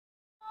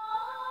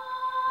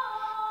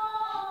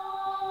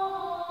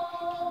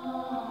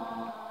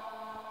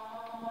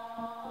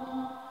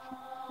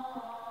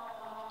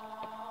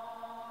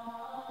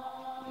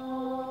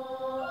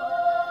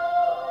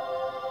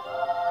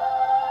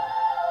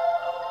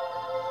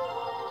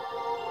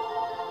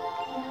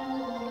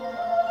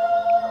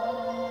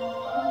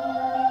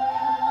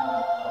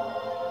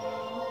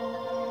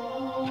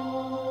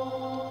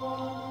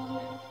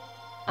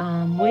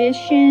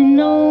wishing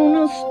on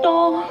a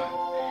star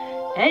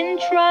and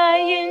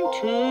trying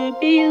to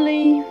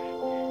believe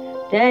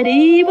that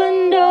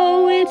even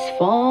though it's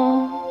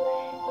far,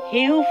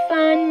 he'll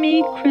find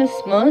me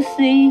Christmas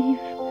Eve.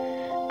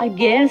 I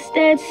guess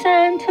that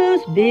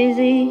Santa's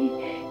busy,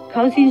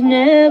 'cause he's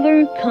never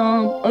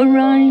come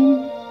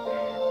around.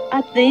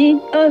 I think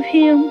of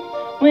him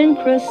when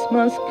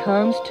Christmas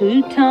comes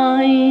to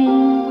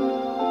time.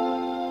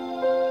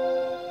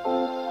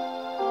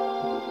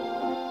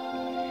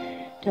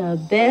 The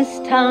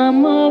best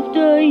time of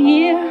the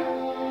year,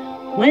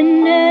 when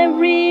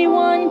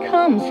everyone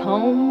comes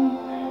home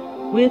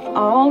with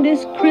all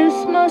this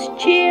Christmas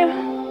cheer.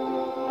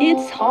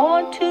 It's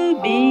hard to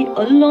be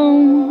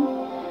alone,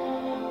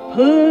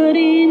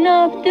 putting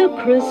up the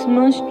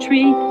Christmas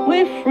tree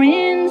with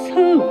friends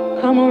who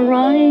come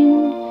around.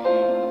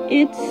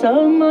 It's so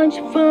much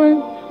fun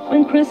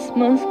when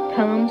Christmas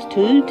comes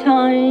to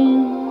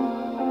time.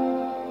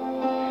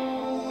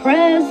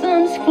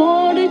 Presents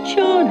for the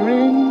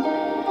children,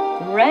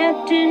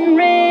 wrapped in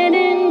red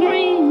and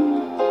green.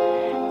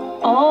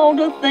 All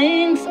the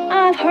things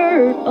I've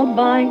heard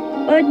about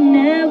but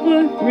never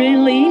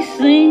really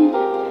seen.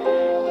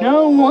 No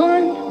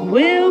one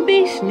will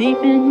be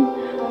sleeping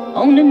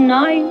on the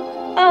night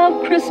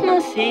of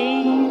Christmas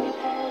Eve,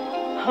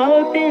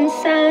 hoping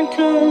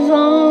Santa's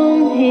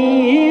on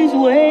his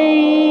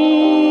way.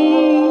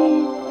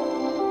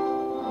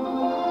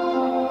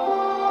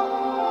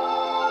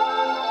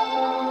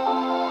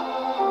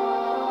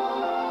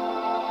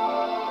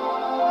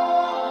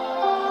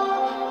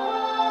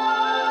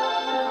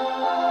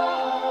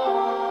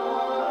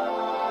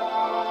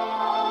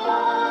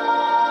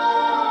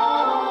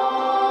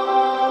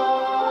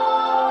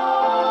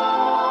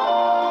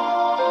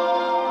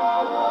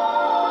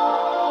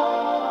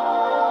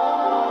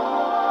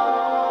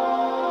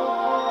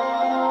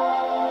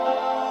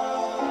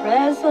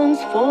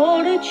 Presents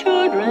for the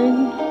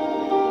children,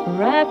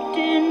 wrapped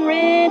in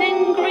red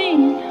and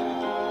green.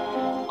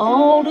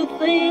 All the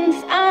things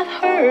I've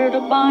heard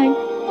about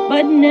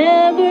but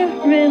never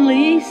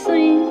really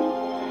seen.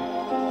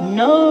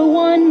 No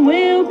one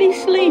will be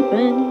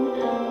sleeping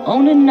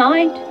on the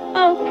night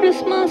of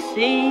Christmas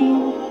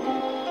Eve,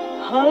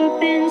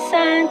 hoping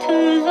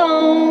Santa's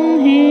on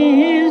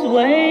his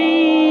way.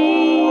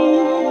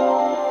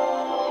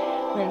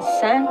 When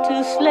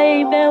Santa's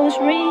sleigh bells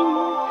ring,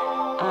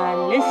 I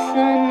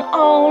listen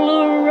all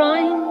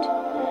around.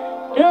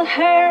 The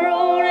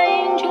herald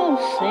angels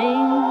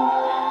sing,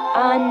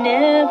 I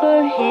never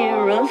hear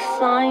a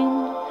sign.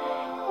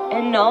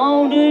 And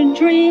all the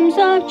dreams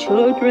of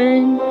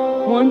children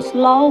once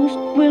lost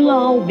will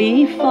all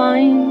be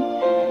fine.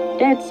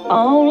 That's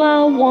all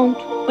I want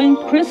when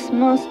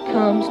Christmas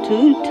comes to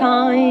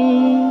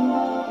time.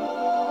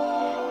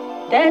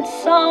 That's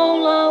all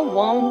I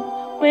want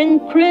when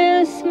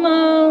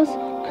Christmas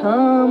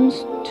comes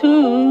to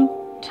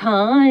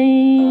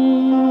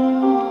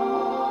time.